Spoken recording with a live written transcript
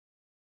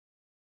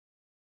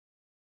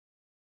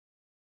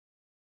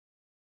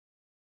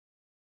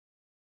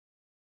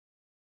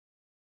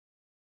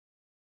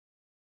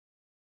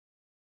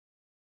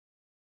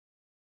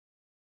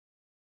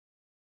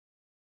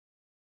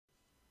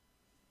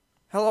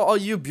Hello all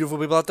you beautiful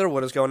people out there,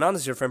 what is going on?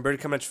 This is your friend Birdie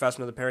coming at you fast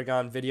with another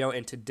Paragon video,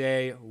 and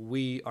today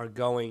we are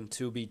going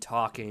to be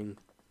talking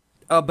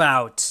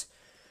about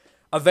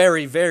a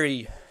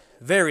very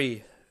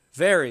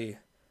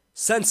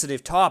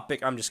sensitive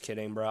topic. I'm just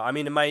kidding, bro. I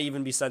mean, it might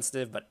even be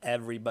sensitive, but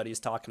everybody's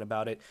talking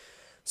about it.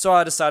 So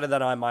I decided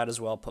that I might as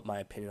well put my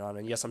opinion on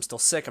it. Yes, I'm still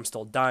sick, I'm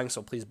still dying,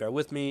 so please bear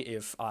with me.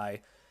 If I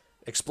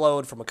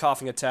explode from a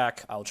coughing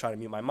attack, I'll try to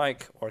mute my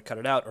mic or cut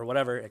it out or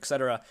whatever,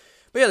 etc.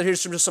 But yeah,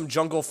 here's just some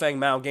Jungle Fang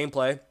Mao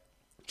gameplay,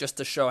 just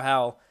to show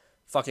how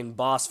fucking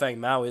boss Fang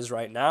Mao is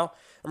right now.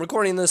 I'm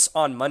recording this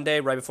on Monday,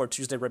 right before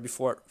Tuesday, right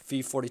before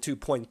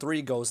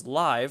V42.3 goes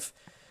live,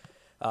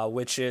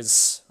 which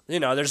is, you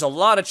know, there's a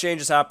lot of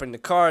changes happening to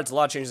cards, a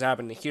lot of changes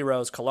happening to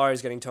heroes.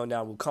 Kalari's getting toned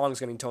down, Wukong's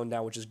getting toned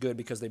down, which is good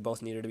because they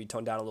both needed to be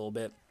toned down a little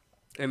bit.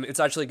 And it's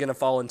actually going to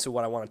fall into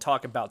what I want to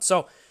talk about.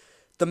 So,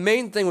 the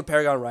main thing with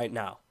Paragon right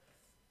now,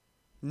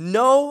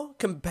 no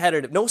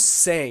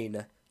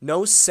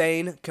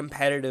sane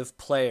competitive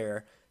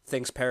player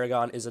thinks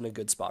Paragon is in a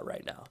good spot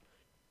right now.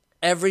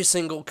 Every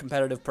single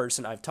competitive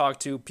person I've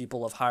talked to,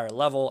 people of higher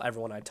level,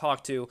 everyone I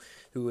talk to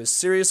who is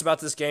serious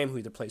about this game, who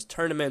either plays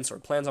tournaments or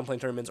plans on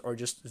playing tournaments or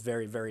just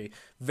very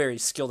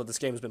skilled at this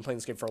game, has been playing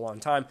this game for a long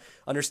time,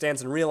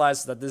 understands and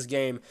realizes that this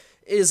game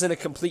is in a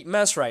complete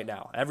mess right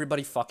now.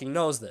 Everybody fucking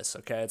knows this,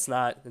 okay? It's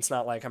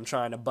not like I'm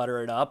trying to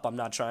butter it up. I'm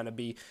not trying to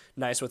be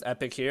nice with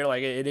Epic here.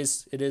 Like, it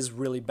is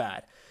really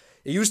bad.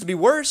 It used to be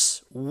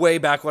worse way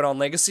back when on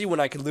Legacy, when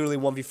I could literally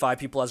 1v5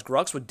 people as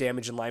Grux with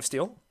damage and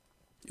lifesteal.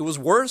 It was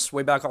worse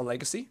way back on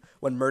Legacy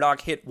when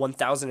Murdoch hit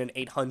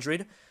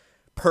 1,800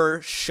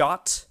 per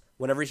shot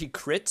whenever he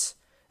crit,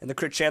 and the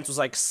crit chance was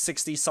like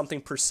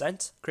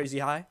 60-something%, crazy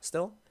high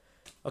still.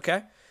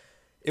 Okay?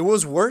 It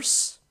was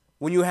worse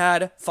when you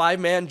had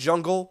 5-man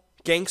jungle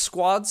gank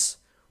squads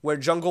where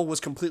jungle was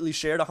completely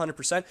shared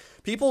 100%.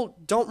 People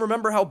don't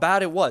remember how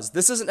bad it was.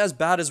 This isn't as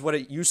bad as what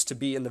it used to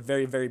be in the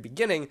very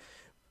beginning.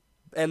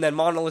 And then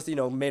Monolith, you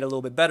know, made it a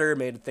little bit better,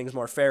 made things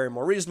more fair and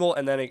more reasonable,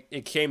 and then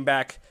it came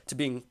back to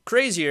being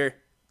crazier,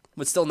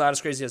 but still not as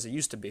crazy as it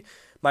used to be.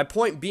 My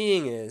point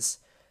being is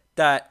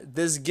that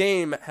this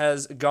game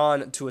has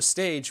gone to a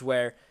stage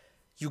where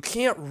you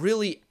can't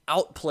really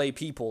outplay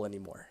people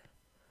anymore.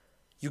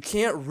 You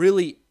can't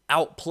really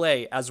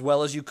outplay as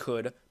well as you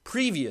could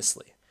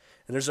previously.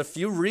 And there's a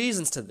few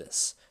reasons to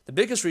this. The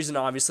biggest reason,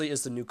 obviously,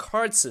 is the new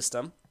card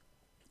system,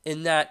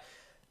 in that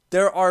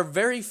there are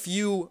very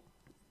few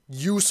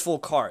useful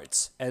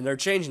cards, and they're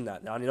changing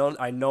that now. You know,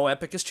 I know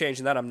Epic is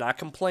changing that. I'm not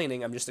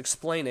complaining. I'm just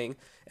explaining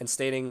and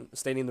stating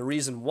the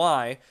reason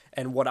why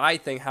and what I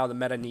think how the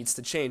meta needs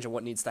to change and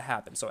what needs to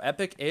happen. So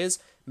Epic is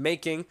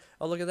making,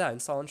 oh, look at that,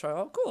 install Uncharted.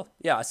 Oh, cool.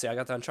 Yeah, I see. I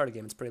got the Uncharted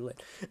game. It's pretty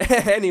lit.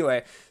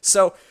 Anyway,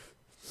 so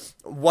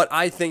what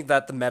I think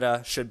that the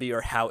meta should be, or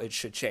how it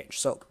should change.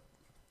 So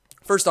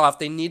first off,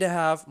 they need to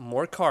have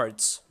more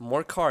cards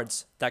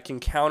that can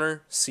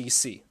counter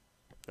CC.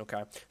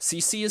 Okay,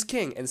 CC is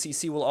king, and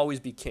CC will always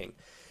be king.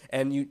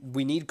 And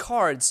we need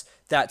cards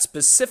that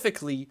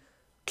specifically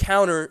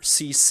counter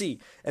CC,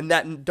 and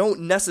that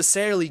don't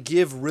necessarily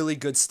give really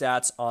good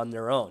stats on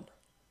their own.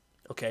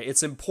 Okay,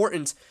 it's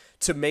important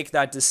to make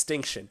that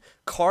distinction.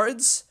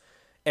 Cards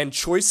and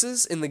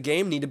choices in the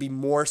game need to be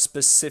more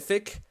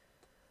specific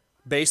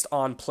based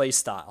on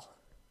playstyle.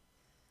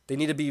 They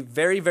need to be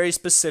very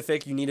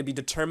specific. You need to be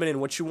determined in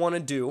what you want to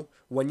do,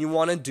 when you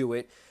want to do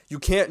it. You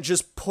can't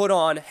just put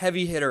on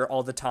Heavy Hitter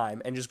all the time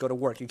and just go to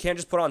work. You can't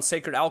just put on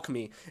Sacred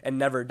Alchemy and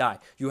never die.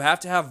 You have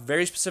to have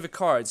very specific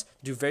cards,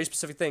 do very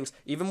specific things,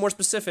 even more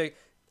specific,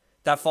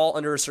 that fall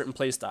under a certain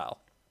playstyle.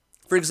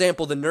 For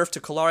example, the nerf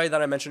to Kalari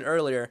that I mentioned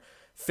earlier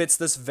fits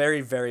this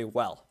very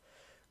well.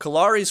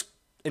 Kalari's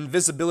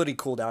invisibility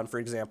cooldown, for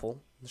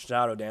example,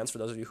 Shadow Dance, for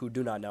those of you who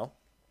do not know,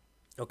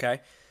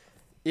 okay,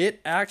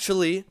 it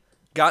actually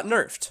got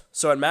nerfed.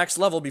 So at max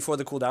level before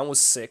the cooldown was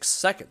 6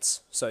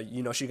 seconds. So,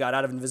 you know, she got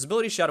out of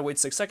invisibility, she had to wait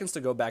 6 seconds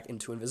to go back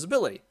into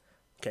invisibility.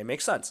 Okay,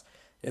 makes sense.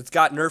 It's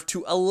got nerfed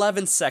to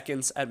 11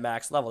 seconds at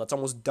max level. That's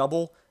almost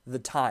double the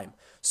time.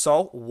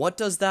 So what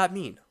does that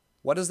mean?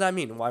 What does that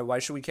mean? Why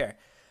should we care?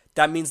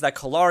 That means that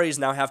Kalaris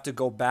now have to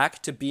go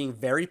back to being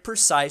very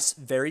precise,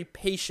 very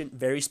patient,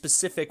 very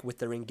specific with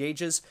their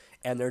engages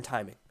and their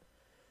timing,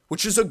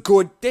 which is a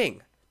good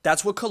thing.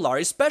 That's what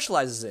Kalari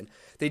specializes in.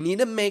 They need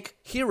to make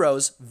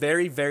heroes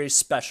very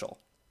special.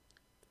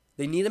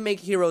 They need to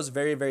make heroes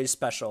very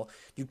special.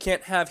 You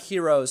can't have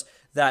heroes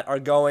that are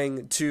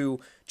going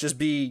to just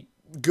be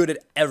good at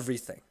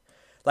everything.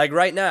 Like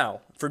right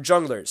now, for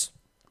junglers,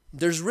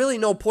 there's really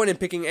no point in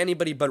picking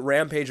anybody but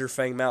Rampage or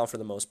Fang Mao for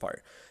the most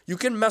part. You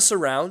can mess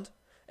around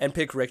and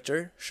pick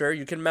Richter. Sure,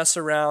 you can mess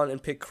around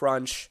and pick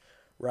Crunch,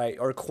 right,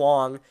 or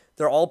Kwang.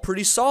 They're all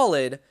pretty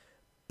solid,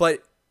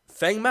 but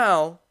Fang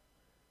Mao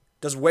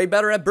does way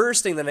better at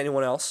bursting than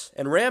anyone else,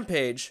 and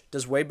Rampage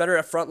does way better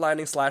at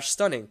frontlining /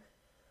 stunning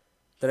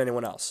than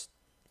anyone else,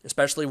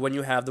 especially when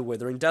you have the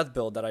Withering Death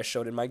build that I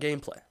showed in my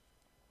gameplay.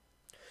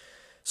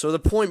 So the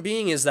point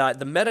being is that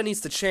the meta needs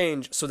to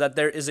change so that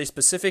there is a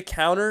specific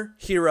counter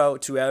hero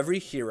to every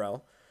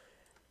hero,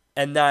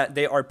 and that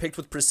they are picked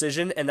with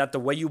precision, and that the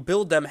way you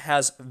build them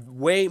has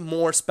way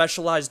more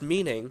specialized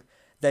meaning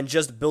than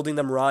just building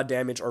them raw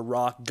damage or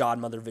raw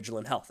Godmother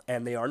Vigilant health.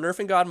 And they are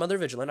nerfing Godmother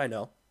Vigilant, I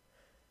know.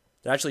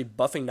 They're actually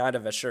buffing Knight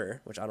of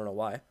Ashur, which I don't know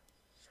why.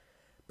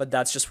 But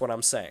that's just what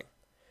I'm saying,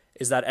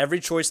 is that every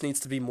choice needs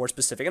to be more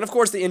specific. And of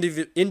course, the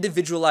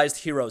individualized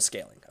hero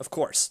scaling. Of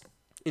course,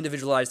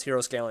 individualized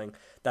hero scaling,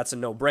 that's a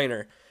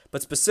no-brainer.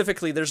 But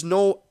specifically, there's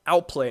no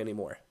outplay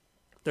anymore.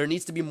 There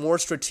needs to be more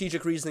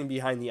strategic reasoning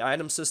behind the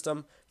item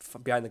system,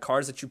 behind the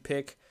cards that you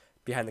pick,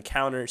 behind the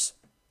counters,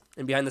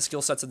 and behind the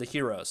skill sets of the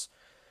heroes.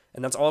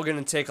 And that's all going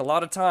to take a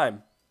lot of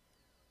time.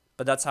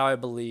 But that's how I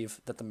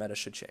believe that the meta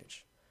should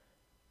change.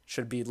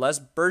 Should be less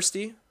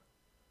bursty.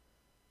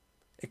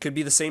 It could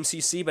be the same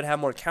CC, but have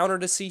more counter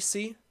to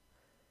CC.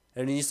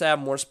 And it needs to have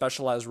more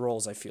specialized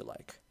roles, I feel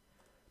like.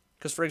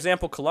 Because, for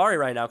example, Kallari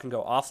right now can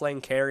go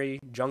offlane, carry,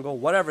 jungle,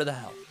 whatever the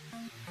hell.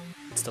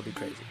 It'd still be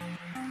crazy.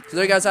 So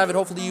there you guys have it.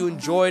 Hopefully you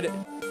enjoyed.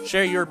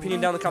 Share your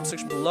opinion down in the comment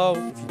section below.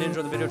 If you did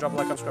enjoy the video, drop a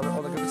like, subscribe,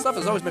 all that good stuff.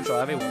 As always, make sure I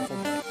have a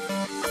wonderful day.